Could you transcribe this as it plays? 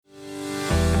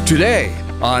Today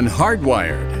on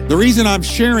Hardwired. The reason I'm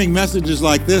sharing messages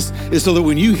like this is so that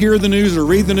when you hear the news or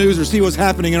read the news or see what's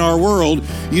happening in our world,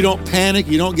 you don't panic,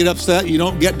 you don't get upset, you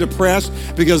don't get depressed,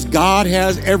 because God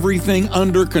has everything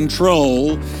under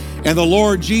control. And the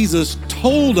Lord Jesus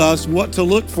told us what to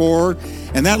look for,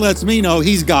 and that lets me know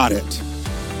He's got it.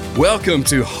 Welcome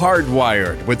to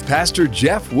Hardwired with Pastor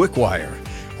Jeff Wickwire.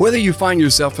 Whether you find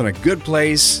yourself in a good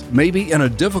place, maybe in a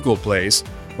difficult place,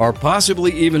 or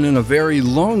possibly even in a very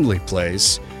lonely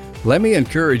place, let me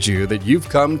encourage you that you've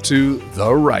come to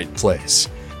the right place.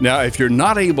 Now, if you're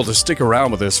not able to stick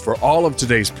around with us for all of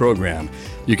today's program,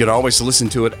 you can always listen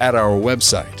to it at our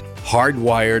website,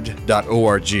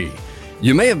 hardwired.org.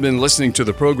 You may have been listening to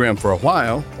the program for a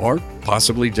while, or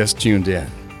possibly just tuned in.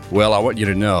 Well, I want you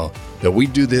to know that we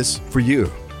do this for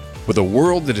you. With a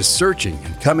world that is searching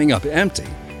and coming up empty,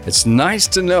 it's nice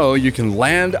to know you can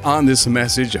land on this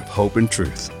message of hope and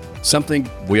truth, something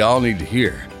we all need to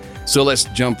hear. So let's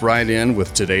jump right in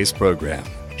with today's program.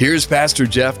 Here's Pastor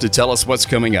Jeff to tell us what's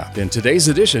coming up in today's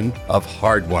edition of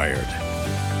Hardwired.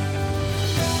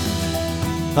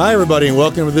 Hi, everybody, and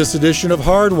welcome to this edition of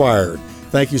Hardwired.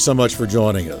 Thank you so much for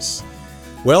joining us.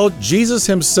 Well, Jesus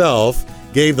himself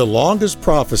gave the longest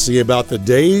prophecy about the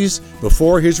days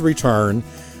before his return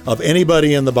of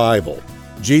anybody in the Bible.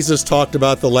 Jesus talked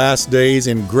about the last days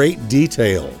in great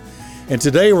detail. And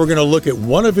today we're going to look at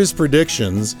one of his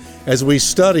predictions as we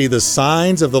study the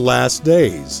signs of the last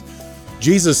days.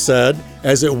 Jesus said,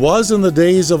 "As it was in the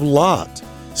days of Lot,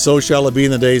 so shall it be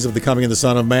in the days of the coming of the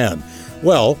Son of Man."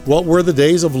 Well, what were the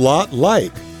days of Lot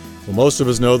like? Well, most of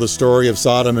us know the story of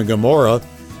Sodom and Gomorrah,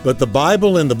 but the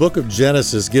Bible in the book of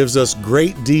Genesis gives us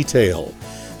great detail.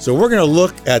 So we're going to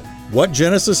look at what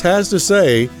Genesis has to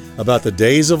say about the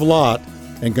days of Lot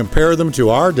and compare them to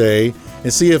our day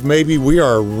and see if maybe we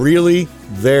are really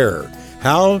there.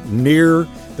 How near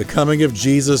the coming of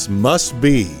Jesus must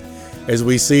be as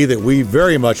we see that we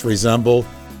very much resemble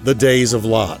the days of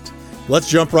Lot. Let's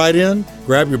jump right in.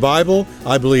 Grab your Bible.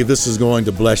 I believe this is going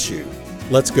to bless you.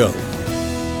 Let's go.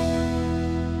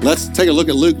 Let's take a look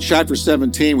at Luke chapter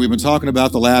 17. We've been talking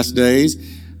about the last days.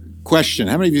 Question: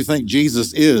 how many of you think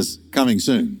Jesus is coming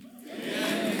soon?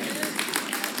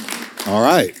 All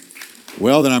right.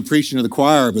 Well, then I'm preaching to the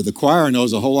choir, but the choir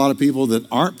knows a whole lot of people that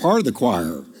aren't part of the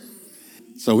choir.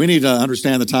 So we need to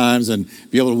understand the times and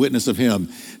be able to witness of him.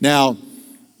 Now,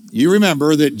 you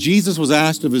remember that Jesus was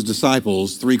asked of his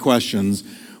disciples 3 questions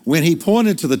when he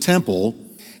pointed to the temple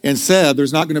and said,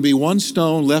 "There's not going to be one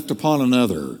stone left upon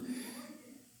another."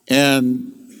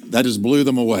 And that just blew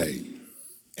them away.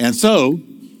 And so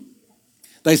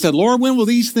they said, "Lord, when will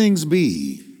these things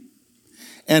be?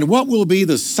 And what will be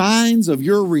the signs of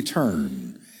your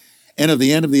return and of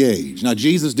the end of the age?" Now,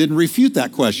 Jesus didn't refute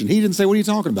that question. He didn't say, "What are you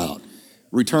talking about?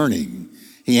 Returning."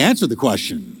 He answered the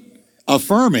question,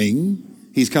 affirming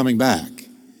he's coming back.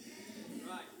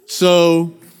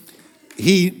 So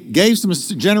he gave some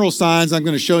general signs I'm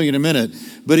going to show you in a minute,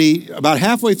 but about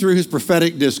halfway through his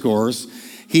prophetic discourse,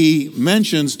 he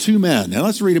mentions 2 men. Now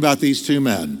let's read about these 2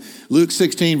 men. Luke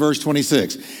 16, verse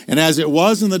 26. "And as it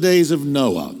was in the days of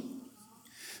Noah,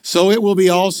 so it will be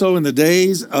also in the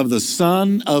days of the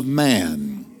Son of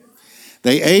Man.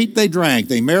 They ate, they drank,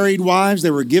 they married wives,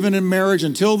 they were given in marriage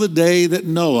until the day that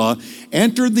Noah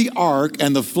entered the ark,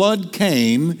 and the flood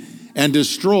came and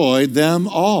destroyed them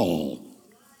all.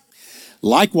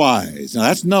 Likewise," now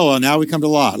that's Noah, now we come to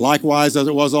Lot. "Likewise as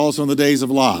it was also in the days of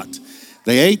Lot.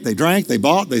 They ate, they drank, they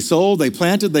bought, they sold, they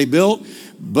planted, they built.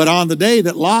 But on the day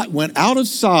that Lot went out of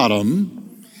Sodom,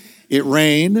 it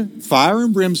rained fire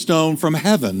and brimstone from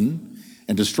heaven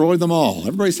and destroyed them all."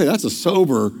 Everybody say, that's a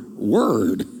sober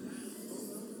word,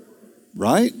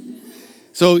 right?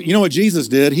 So you know what Jesus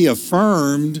did? He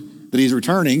affirmed that he's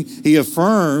returning. He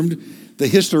affirmed the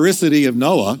historicity of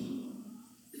Noah.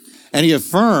 And he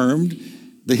affirmed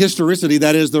the historicity,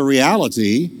 that is the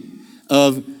reality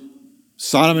of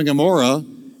Sodom and Gomorrah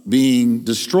being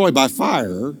destroyed by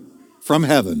fire from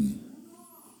heaven.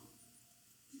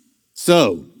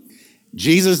 So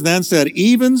Jesus then said,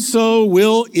 "Even so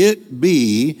will it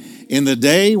be in the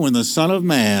day when the Son of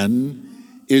Man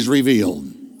is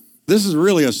revealed." This is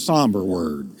really a somber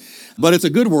word, but it's a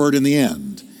good word in the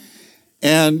end.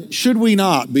 And should we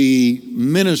not be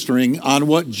ministering on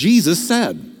what Jesus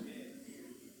said?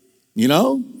 You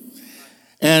know?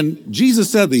 And Jesus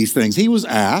said these things. He was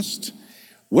asked,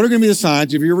 "What are going to be the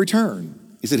signs of your return?"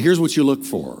 He said, "Here's what you look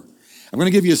for. I'm going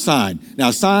to give you a sign." Now,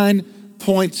 a sign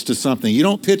points to something. You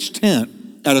don't pitch tent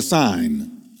at a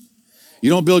sign. You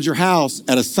don't build your house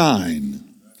at a sign.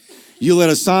 You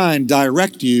let a sign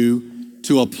direct you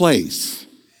to a place.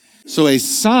 So a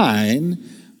sign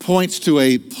points to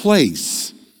a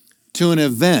place. to an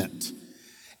event.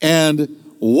 And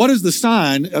what is the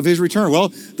sign of his return? Well,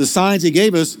 the signs he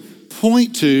gave us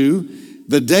point to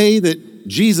the day that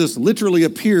Jesus literally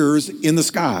appears in the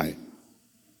sky.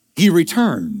 He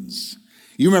returns.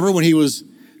 You remember when he was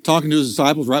talking to his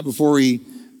disciples right before he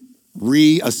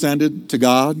reascended to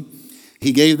God?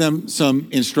 He gave them some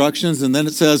instructions, and then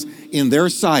it says, in their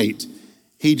sight,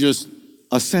 he just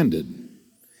ascended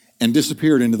and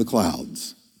disappeared into the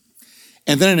clouds.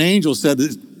 And then an angel said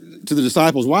to the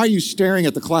disciples, why are you staring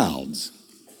at the clouds?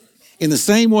 In the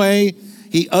same way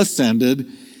he ascended,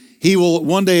 he will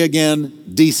one day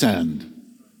again descend.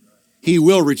 He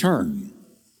will return.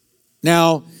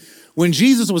 Now, when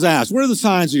Jesus was asked, what are the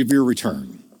signs of your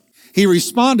return? He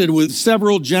responded with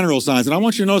several general signs. And I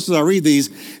want you to notice as I read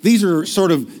these are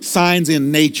sort of signs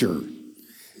in nature.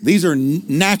 These are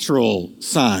natural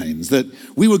signs that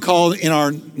we would call in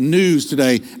our news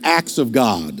today acts of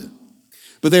God.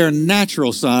 But they are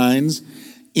natural signs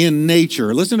in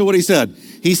nature. Listen to what he said.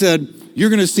 He said, you're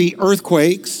going to see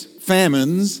earthquakes,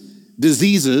 famines,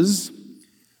 diseases,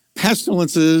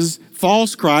 pestilences,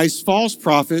 false Christs, false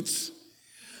prophets,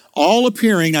 all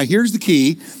appearing. Now here's the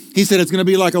key. He said it's going to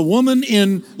be like a woman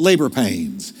in labor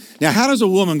pains. Now how does a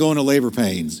woman go into labor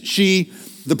pains?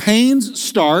 The pains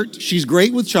start, she's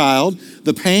great with child,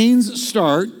 the pains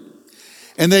start,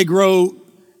 and they grow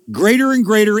greater and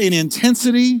greater in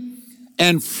intensity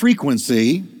and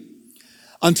frequency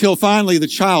until finally the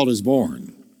child is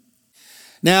born.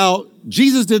 Now,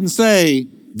 Jesus didn't say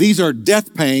these are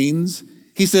death pains.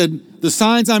 He said, the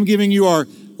signs I'm giving you are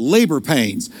labor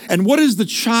pains. And what is the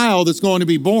child that's going to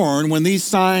be born when these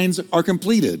signs are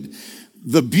completed?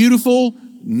 The beautiful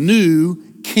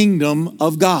new kingdom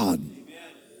of God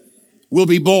will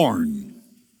be born,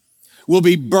 will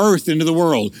be birthed into the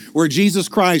world, where Jesus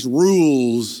Christ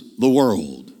rules the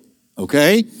world,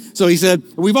 okay? So he said,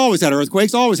 we've always had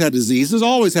earthquakes, always had diseases,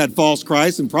 always had false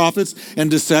Christs and prophets and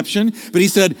deception. But he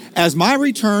said, as my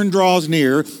return draws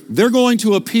near, they're going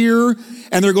to appear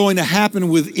and they're going to happen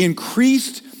with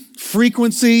increased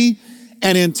frequency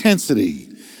and intensity.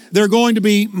 They're going to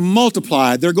be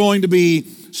multiplied. They're going to be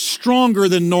stronger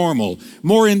than normal,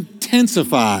 more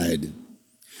intensified.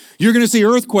 You're going to see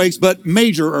earthquakes, but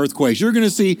major earthquakes. You're going to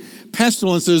see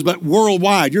pestilences, but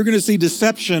worldwide. You're going to see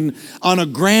deception on a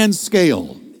grand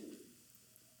scale.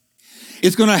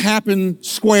 It's going to happen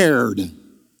squared.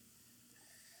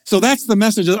 So that's the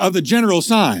message of the general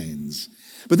signs.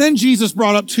 But then Jesus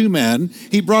brought up two men.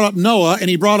 He brought up Noah and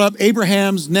he brought up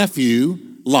Abraham's nephew,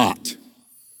 Lot.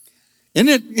 Isn't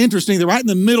it interesting that right in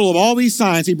the middle of all these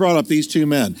signs, he brought up these two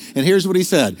men. And here's what he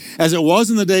said. As it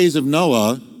was in the days of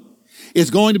Noah, it's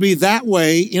going to be that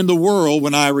way in the world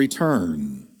when I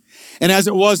return. And as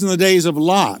it was in the days of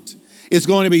Lot, it's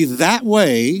going to be that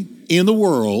way in the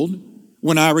world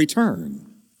when I return.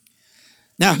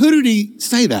 Now, who did he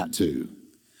say that to?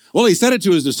 Well, he said it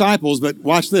to his disciples, but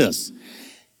watch this.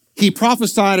 He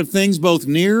prophesied of things both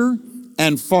near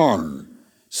and far,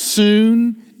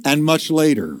 soon and much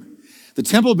later. The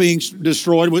temple being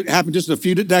destroyed would happen just a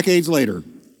few decades later.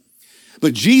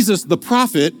 But Jesus, the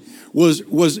prophet,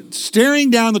 was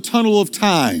staring down the tunnel of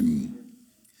time,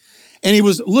 and he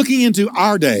was looking into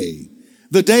our day,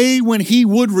 the day when he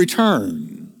would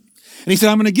return. And he said,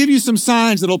 I'm going to give you some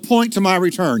signs that'll point to my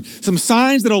return, some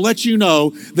signs that'll let you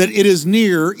know that it is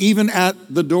near, even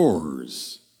at the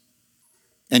doors.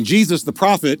 And Jesus, the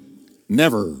prophet,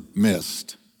 never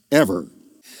missed, ever.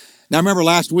 Now, remember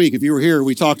last week, if you were here,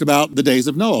 we talked about the days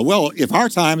of Noah. Well, if our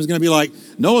time is going to be like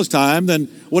Noah's time, then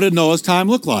what did Noah's time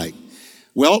look like?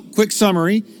 Well, quick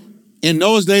summary. In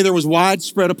Noah's day, there was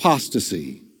widespread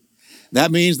apostasy.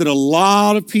 That means that a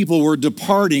lot of people were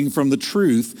departing from the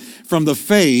truth, from the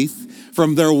faith,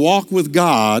 from their walk with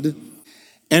God,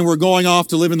 and were going off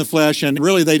to live in the flesh, and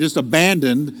really they just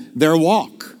abandoned their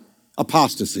walk.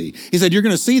 Apostasy. He said, you're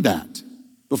going to see that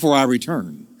before I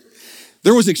return.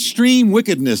 There was extreme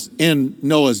wickedness in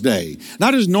Noah's day.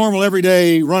 Not just normal,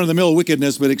 everyday, run-of-the-mill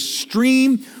wickedness, but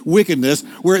extreme wickedness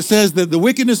where it says that the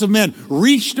wickedness of men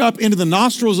reached up into the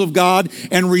nostrils of God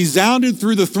and resounded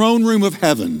through the throne room of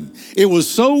heaven. It was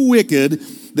so wicked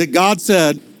that God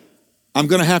said, I'm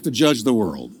going to have to judge the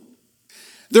world.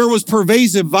 There was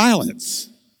pervasive violence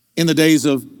in the days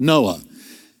of Noah.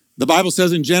 The Bible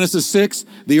says in Genesis 6,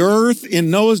 the earth in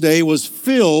Noah's day was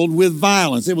filled with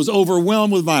violence. It was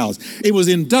overwhelmed with violence. It was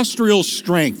industrial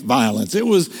strength violence. It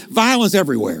was violence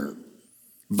everywhere.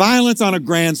 Violence on a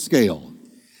grand scale.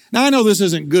 Now, I know this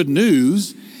isn't good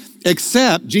news,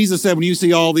 except Jesus said when you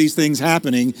see all these things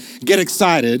happening, get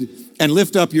excited and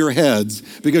lift up your heads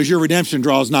because your redemption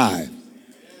draws nigh.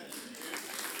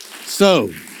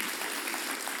 So,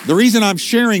 The reason I'm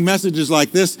sharing messages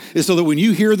like this is so that when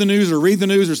you hear the news or read the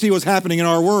news or see what's happening in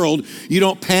our world, you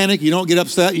don't panic, you don't get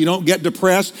upset, you don't get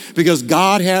depressed, because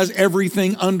God has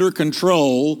everything under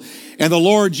control. And the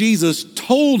Lord Jesus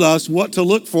told us what to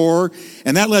look for,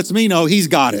 and that lets me know he's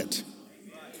got it.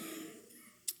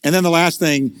 And then the last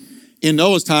thing, in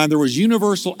Noah's time, there was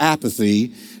universal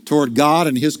apathy toward God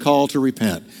and his call to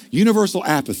repent. Universal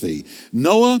apathy.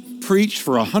 Noah preached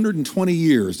for 120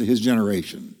 years to his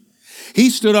generation. He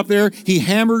stood up there, he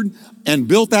hammered and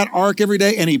built that ark every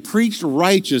day, and he preached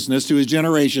righteousness to his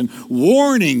generation,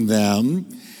 warning them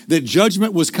that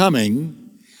judgment was coming,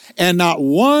 and not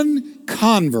one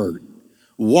convert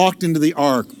walked into the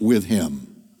ark with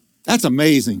him. That's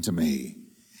amazing to me.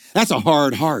 That's a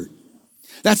hard heart.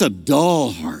 That's a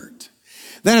dull heart.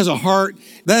 That is a heart,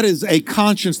 that is a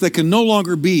conscience that can no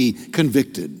longer be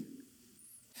convicted.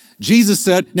 Jesus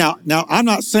said, now I'm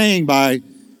not saying by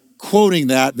quoting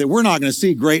that we're not going to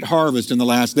see great harvest in the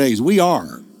last days. We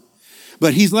are.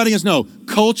 But he's letting us know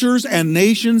cultures and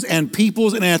nations and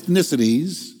peoples and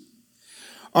ethnicities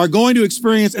are going to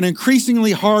experience an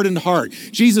increasingly hardened heart.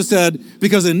 Jesus said,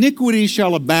 because iniquity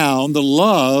shall abound, the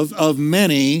love of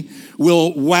many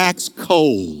will wax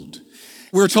cold.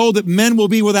 We're told that men will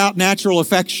be without natural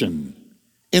affection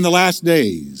in the last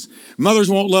days. Mothers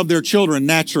won't love their children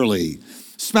naturally.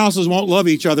 Spouses won't love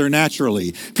each other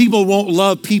naturally. People won't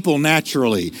love people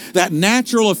naturally. That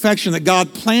natural affection that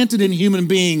God planted in human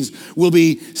beings will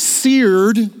be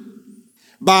seared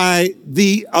by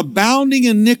the abounding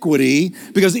iniquity,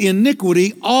 because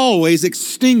iniquity always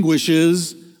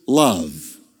extinguishes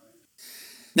love.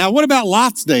 Now, what about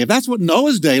Lot's day? If that's what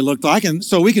Noah's day looked like, and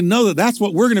so we can know that that's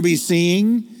what we're going to be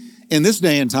seeing in this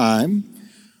day and time,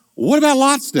 what about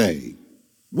Lot's day?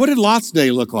 What did Lot's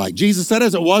day look like? Jesus said,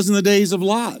 as it was in the days of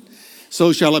Lot,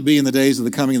 so shall it be in the days of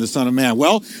the coming of the Son of Man.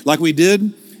 Well, like we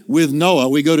did with Noah,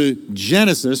 we go to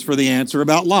Genesis for the answer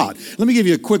about Lot. Let me give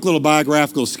you a quick little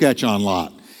biographical sketch on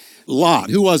Lot. Lot,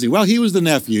 who was he? Well, he was the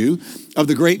nephew of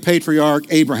the great patriarch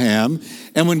Abraham.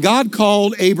 And when God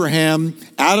called Abraham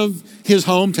out of his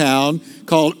hometown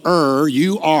called Ur,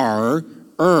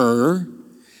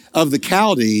 of the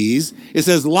Chaldees, it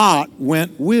says Lot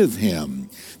went with him.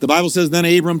 The Bible says, then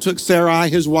Abram took Sarai,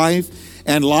 his wife,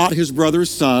 and Lot, his brother's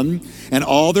son, and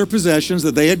all their possessions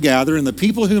that they had gathered, and the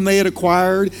people whom they had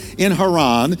acquired in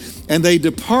Haran, and they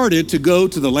departed to go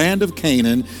to the land of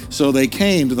Canaan. So they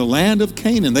came to the land of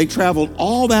Canaan. They traveled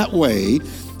all that way.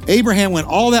 Abraham went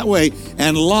all that way,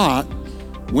 and Lot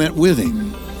went with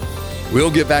him.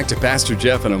 We'll get back to Pastor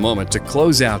Jeff in a moment to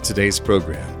close out today's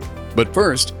program. But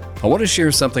first, I want to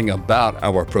share something about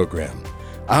our program.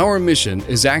 Our mission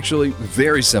is actually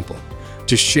very simple: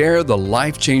 to share the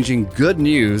life-changing good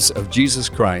news of Jesus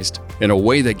Christ in a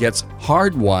way that gets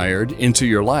hardwired into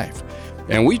your life.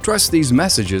 And we trust these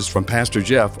messages from Pastor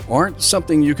Jeff aren't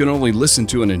something you can only listen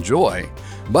to and enjoy,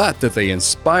 but that they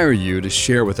inspire you to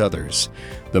share with others.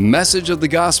 The message of the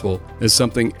gospel is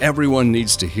something everyone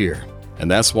needs to hear, and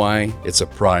that's why it's a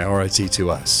priority to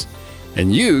us.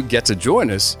 And you get to join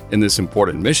us in this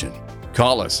important mission.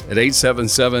 Call us at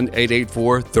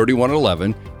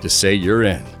 877-884-3111 to say you're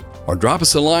in, or drop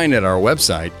us a line at our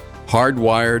website,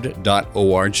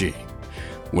 hardwired.org.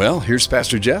 Well, here's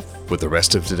Pastor Jeff with the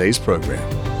rest of today's program.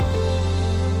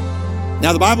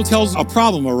 Now, the Bible tells us a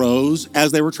problem arose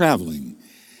as they were traveling,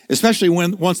 especially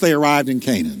once they arrived in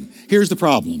Canaan. Here's the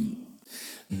problem.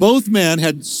 Both men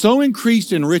had so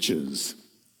increased in riches,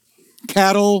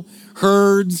 cattle,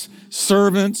 herds,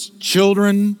 servants,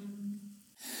 children.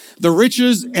 The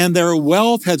riches and their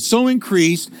wealth had so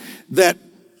increased that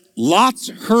Lot's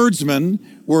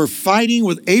herdsmen were fighting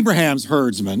with Abraham's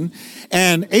herdsmen,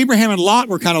 and Abraham and Lot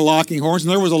were kind of locking horns,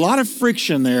 and there was a lot of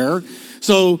friction there.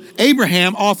 So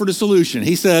Abraham offered a solution.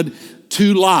 He said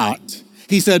to Lot,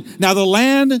 now the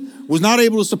land was not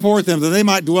able to support them, that they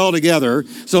might dwell together.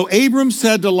 So Abram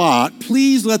said to Lot,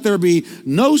 please let there be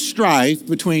no strife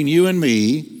between you and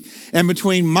me, and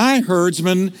between my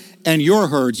herdsmen and your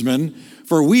herdsmen,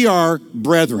 for we are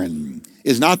brethren.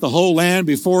 Is not the whole land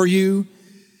before you?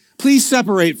 Please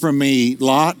separate from me,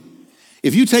 Lot.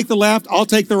 If you take the left, I'll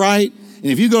take the right. And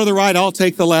if you go to the right, I'll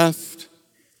take the left.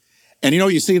 And you know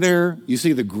what you see there? You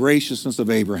see the graciousness of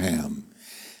Abraham.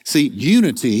 See,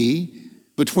 unity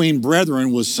between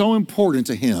brethren was so important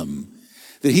to him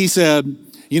that he said,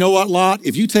 you know what, Lot?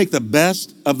 If you take the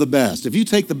best of the best, if you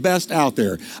take the best out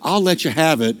there, I'll let you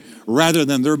have it rather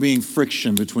than there being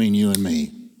friction between you and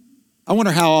me. I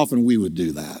wonder how often we would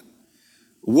do that,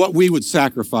 what we would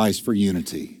sacrifice for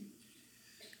unity.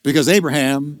 Because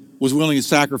Abraham was willing to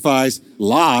sacrifice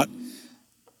Lot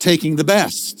taking the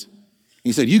best.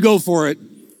 He said, you go for it,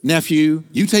 nephew.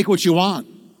 You take what you want.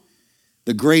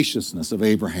 the graciousness of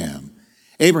Abraham.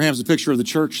 Abraham's a picture of the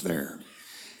church there.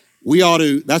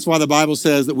 That's why the Bible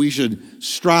says that we should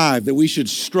strive, that we should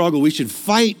struggle, we should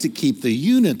fight to keep the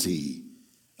unity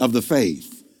of the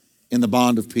faith in the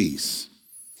bond of peace.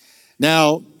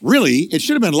 Now, really, it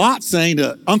should have been Lot saying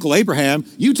to Uncle Abraham,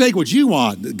 you take what you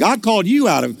want. God called you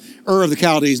out of Ur of the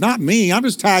Chaldees, not me. I'm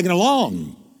just tagging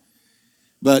along.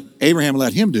 But Abraham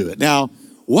let him do it. Now,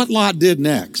 what Lot did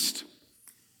next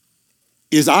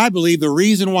is, I believe, the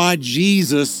reason why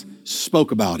Jesus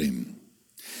spoke about him.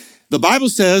 The Bible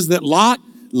says that Lot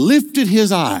lifted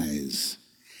his eyes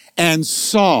and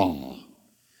saw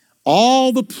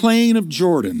all the plain of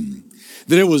Jordan,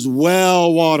 that it was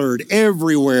well watered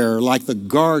everywhere like the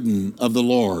garden of the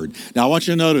Lord. Now I want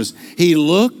you to notice, he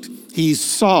looked, he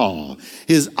saw,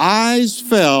 his eyes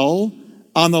fell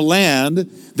on the land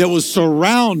that was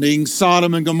surrounding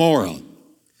Sodom and Gomorrah.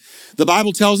 The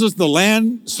Bible tells us the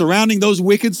land surrounding those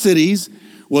wicked cities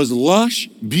was lush,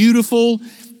 beautiful,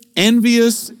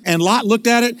 envious, and Lot looked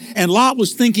at it, and Lot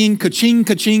was thinking ka-ching,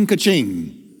 ka-ching,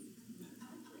 ka-ching.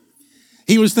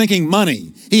 He was thinking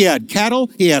money. He had cattle,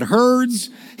 he had herds,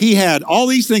 he had all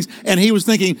these things, and he was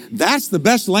thinking, that's the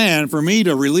best land for me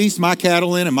to release my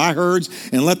cattle in and my herds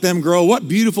and let them grow. What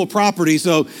beautiful property.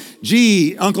 So,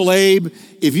 gee, Uncle Abe,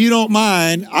 if you don't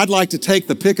mind, I'd like to take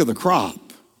the pick of the crop.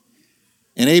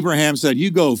 And Abraham said,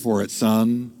 you go for it,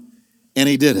 son. And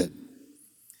he did it.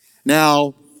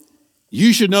 Now,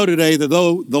 you should know today that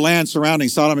though the land surrounding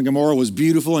Sodom and Gomorrah was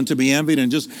beautiful and to be envied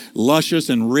and just luscious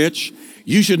and rich,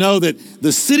 you should know that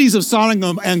the cities of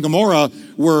Sodom and Gomorrah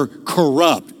were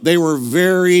corrupt. They were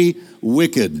very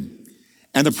wicked.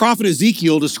 And the prophet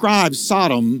Ezekiel describes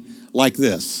Sodom like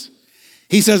this.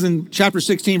 He says in chapter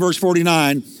 16, verse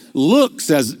 49, look,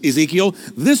 says Ezekiel,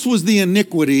 this was the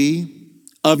iniquity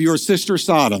of your sister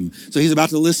Sodom. So he's about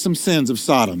to list some sins of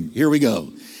Sodom. Here we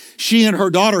go. She and her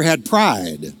daughter had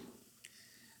pride.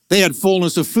 They had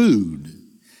fullness of food.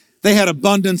 They had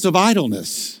abundance of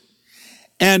idleness.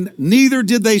 And neither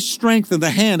did they strengthen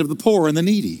the hand of the poor and the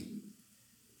needy.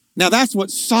 Now that's what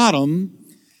Sodom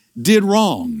did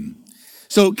wrong.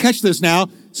 So catch this now.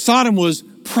 Sodom was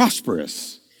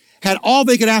prosperous, had all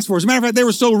they could ask for. As a matter of fact, they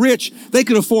were so rich, they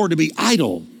could afford to be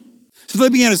idle. So they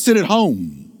began to sit at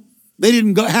home. They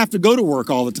didn't have to go to work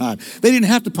all the time. They didn't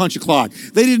have to punch a clock.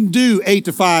 They didn't do 8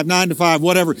 to 5, 9 to 5,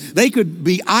 whatever. They could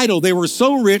be idle. They were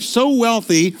so rich, so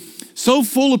wealthy, so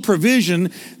full of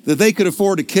provision that they could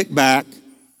afford to kick back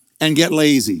and get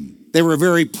lazy. They were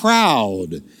very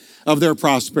proud of their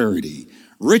prosperity.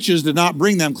 Riches did not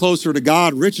bring them closer to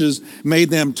God. Riches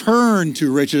made them turn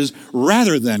to riches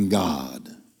rather than God.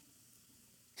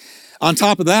 On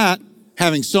top of that,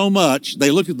 having so much, they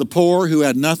looked at the poor who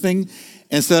had nothing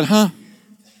and said,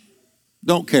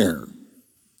 don't care.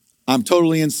 I'm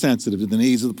totally insensitive to the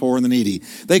needs of the poor and the needy.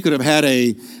 They could have had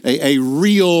a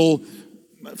real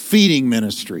feeding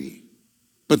ministry,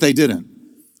 but they didn't.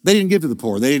 They didn't give to the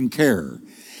poor. They didn't care.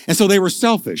 And so they were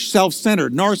selfish,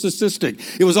 self-centered,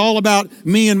 narcissistic. It was all about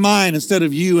me and mine instead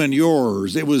of you and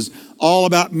yours. It was all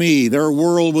about me. Their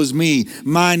world was me,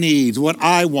 my needs, what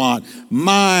I want,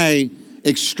 my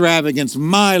extravagance,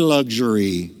 my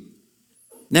luxury.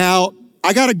 Now,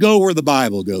 I got to go where the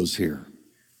Bible goes here.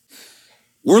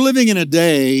 We're living in a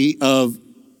day of,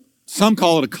 some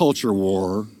call it a culture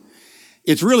war.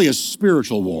 It's really a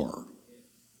spiritual war.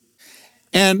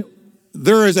 And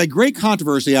there is a great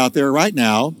controversy out there right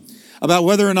now about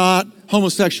whether or not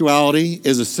homosexuality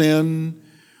is a sin,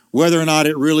 whether or not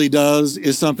it really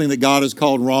is something that God has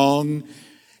called wrong.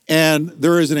 And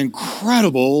there is an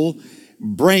incredible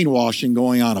brainwashing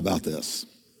going on about this.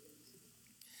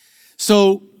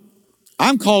 So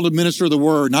I'm called to minister the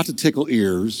word, not to tickle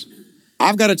ears.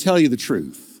 I've got to tell you the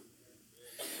truth.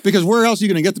 Because where else are you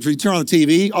going to get the truth? You turn on the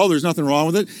TV, oh, there's nothing wrong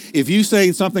with it. If you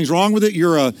say something's wrong with it,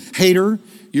 you're a hater,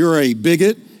 you're a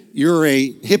bigot, you're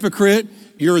a hypocrite,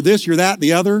 you're this, you're that,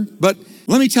 the other. But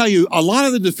let me tell you, a lot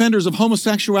of the defenders of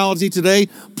homosexuality today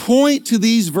point to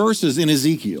these verses in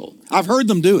Ezekiel. I've heard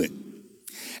them do it.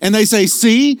 And they say,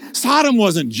 see, Sodom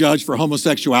wasn't judged for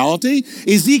homosexuality.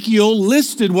 Ezekiel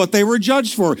listed what they were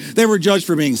judged for. They were judged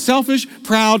for being selfish,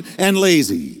 proud, and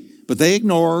lazy. But they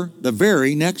ignore the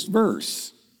very next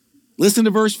verse. Listen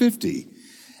to verse 50.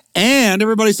 And,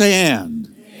 everybody say and.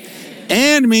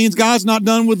 And means God's not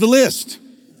done with the list.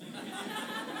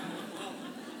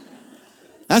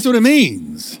 That's what it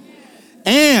means.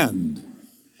 And.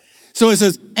 So it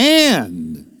says,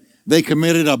 and they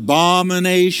committed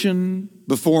abomination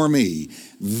before me.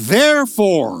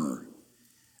 Therefore,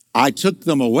 I took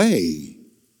them away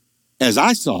as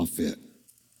I saw fit.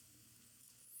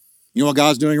 You know what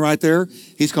God's doing right there?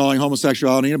 He's calling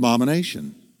homosexuality an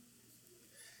abomination.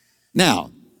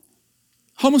 Now,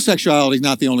 homosexuality is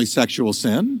not the only sexual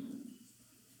sin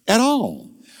at all.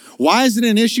 Why is it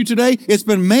an issue today? It's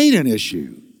been made an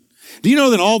issue. Do you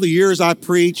know that all the years I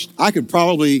preached, I could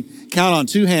probably count on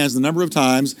two hands the number of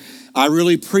times I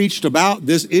really preached about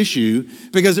this issue,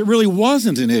 because it really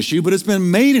wasn't an issue, but it's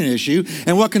been made an issue.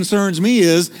 And what concerns me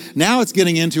is now it's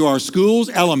getting into our schools,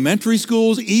 elementary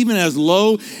schools, even as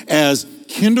low as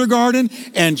kindergarten,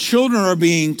 and children are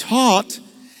being taught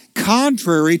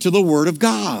contrary to the Word of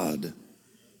God.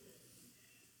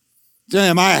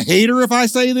 Am I a hater if I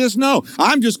say this? No,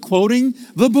 I'm just quoting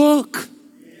the book.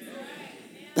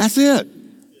 That's it.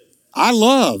 I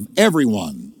love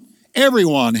everyone.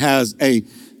 Everyone has a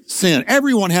sin.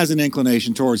 Everyone has an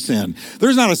inclination towards sin.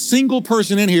 There's not a single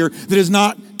person in here that is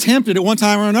not tempted at one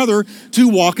time or another to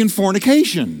walk in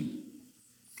fornication,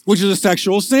 which is a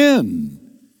sexual sin.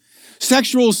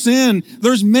 Sexual sin,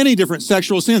 there's many different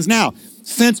sexual sins. Now,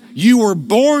 since you were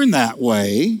born that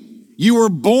way, you were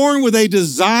born with a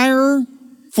desire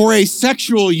for a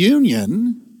sexual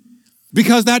union,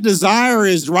 because that desire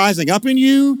is rising up in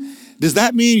you. Does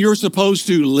that mean you're supposed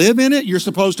to live in it? You're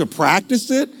supposed to practice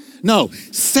it? No.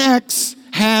 Sex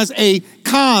has a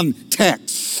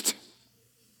context.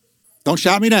 Don't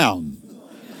shout me down.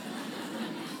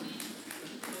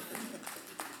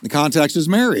 The context is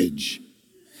marriage.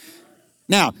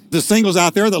 Now, the singles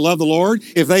out there that love the Lord,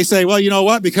 if they say, well, you know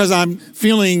what, because I'm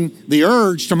feeling the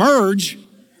urge to merge,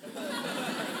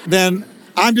 then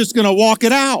I'm just going to walk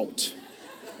it out.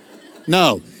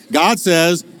 No, God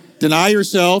says, deny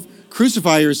yourself,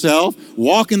 crucify yourself,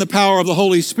 walk in the power of the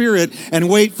Holy Spirit, and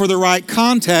wait for the right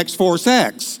context for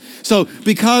sex. So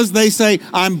because they say,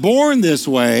 I'm born this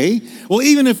way, well,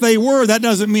 even if they were, that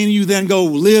doesn't mean you then go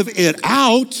live it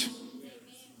out.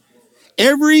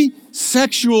 Every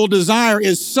sexual desire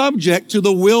is subject to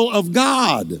the will of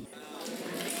God.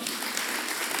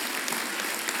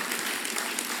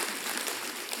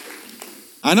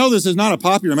 I know this is not a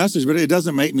popular message, but it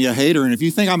doesn't make me a hater. And if you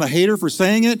think I'm a hater for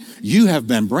saying it, you have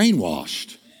been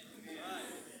brainwashed.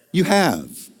 You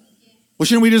have. Well,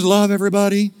 shouldn't we just love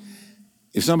everybody?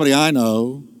 If somebody I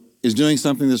know is doing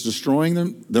something that's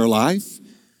destroying their life,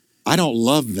 I don't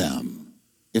love them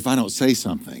if I don't say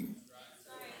something.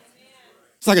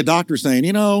 It's like a doctor saying,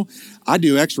 you know, I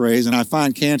do x-rays and I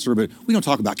find cancer, but we don't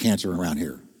talk about cancer around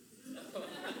here.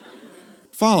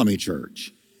 Follow me,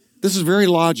 church. This is very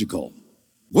logical.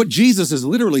 What Jesus is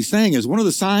literally saying is one of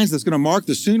the signs that's going to mark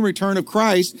the soon return of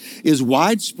Christ is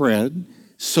widespread,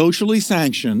 socially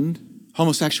sanctioned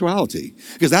homosexuality.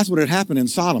 Because that's what had happened in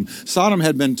Sodom. Sodom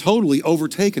had been totally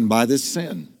overtaken by this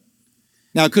sin.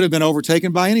 Now, it could have been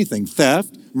overtaken by anything,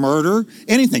 theft, murder,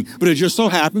 anything. But it just so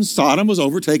happens Sodom was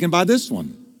overtaken by this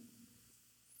one.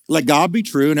 Let God be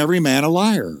true and every man a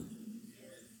liar.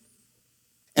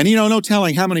 And you know, no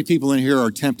telling how many people in here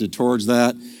are tempted towards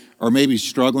that, or maybe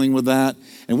struggling with that.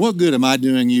 And what good am I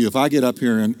doing you if I get up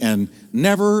here and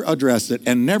never address it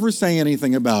and never say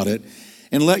anything about it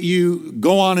and let you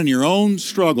go on in your own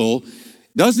struggle?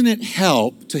 Doesn't it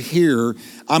help to hear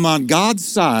I'm on God's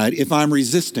side if I'm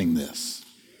resisting this?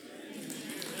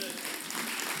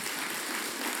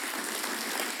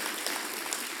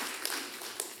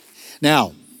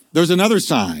 Now, there's another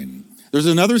sign. There's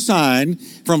another sign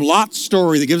from Lot's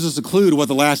story that gives us a clue to what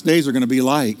the last days are going to be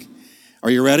like. Are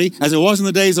you ready? As it was in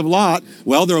the days of Lot,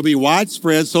 well, there will be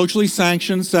widespread, socially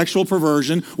sanctioned sexual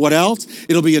perversion. What else?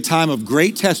 It'll be a time of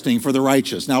great testing for the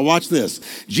righteous. Now watch this.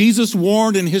 Jesus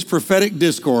warned in his prophetic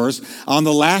discourse on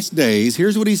the last days.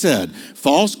 Here's what he said.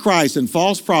 False Christs and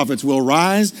false prophets will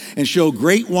rise and show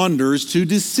great wonders to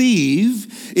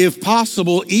deceive, if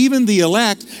possible, even the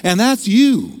elect, and that's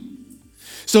you.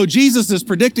 So Jesus is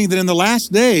predicting that in the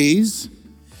last days,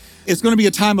 it's going to be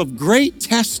a time of great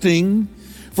testing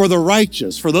for the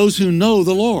righteous, for those who know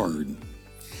the Lord.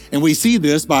 And we see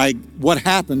this by what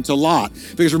happened to Lot.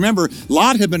 Because remember,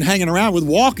 Lot had been hanging around with,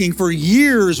 walking for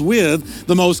years with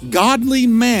the most godly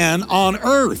man on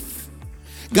earth.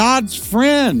 God's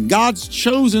friend, God's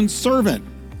chosen servant,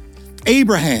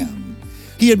 Abraham.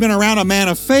 He had been around a man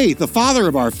of faith, the father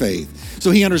of our faith.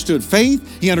 So he understood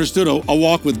faith, he understood a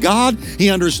walk with God,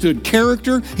 he understood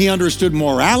character, he understood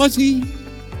morality.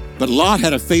 But Lot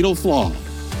had a fatal flaw.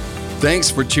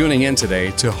 Thanks for tuning in today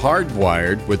to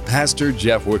Hardwired with Pastor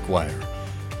Jeff Wickwire.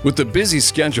 With the busy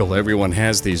schedule everyone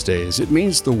has these days, it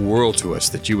means the world to us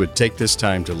that you would take this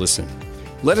time to listen.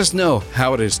 Let us know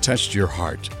how it has touched your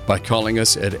heart by calling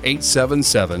us at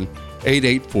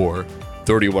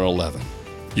 877-884-3111.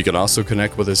 You can also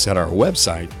connect with us at our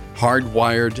website,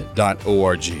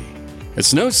 hardwired.org.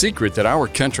 It's no secret that our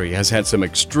country has had some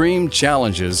extreme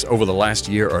challenges over the last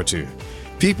year or two.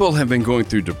 People have been going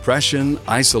through depression,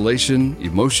 isolation,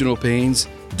 emotional pains,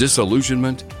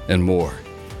 disillusionment, and more,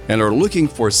 and are looking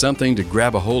for something to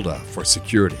grab a hold of for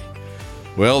security.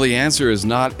 Well, the answer is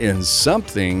not in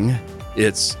something,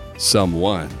 it's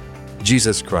someone,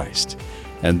 Jesus Christ.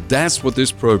 And that's what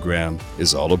this program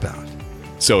is all about.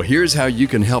 So here's how you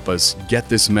can help us get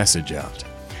this message out.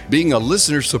 Being a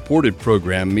listener-supported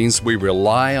program means we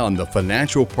rely on the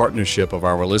financial partnership of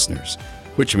our listeners,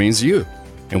 which means you.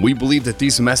 And we believe that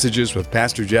these messages with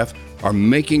Pastor Jeff are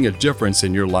making a difference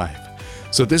in your life.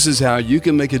 So this is how you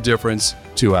can make a difference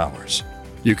to ours.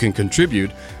 You can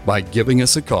contribute by giving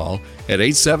us a call at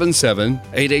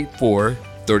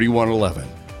 877-884-3111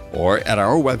 or at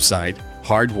our website,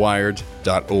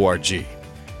 hardwired.org.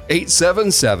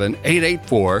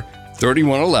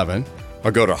 877-884-3111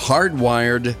 or go to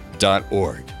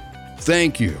hardwired.org.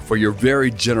 Thank you for your very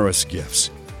generous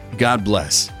gifts. God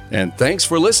bless, and thanks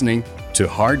for listening to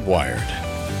Hardwired.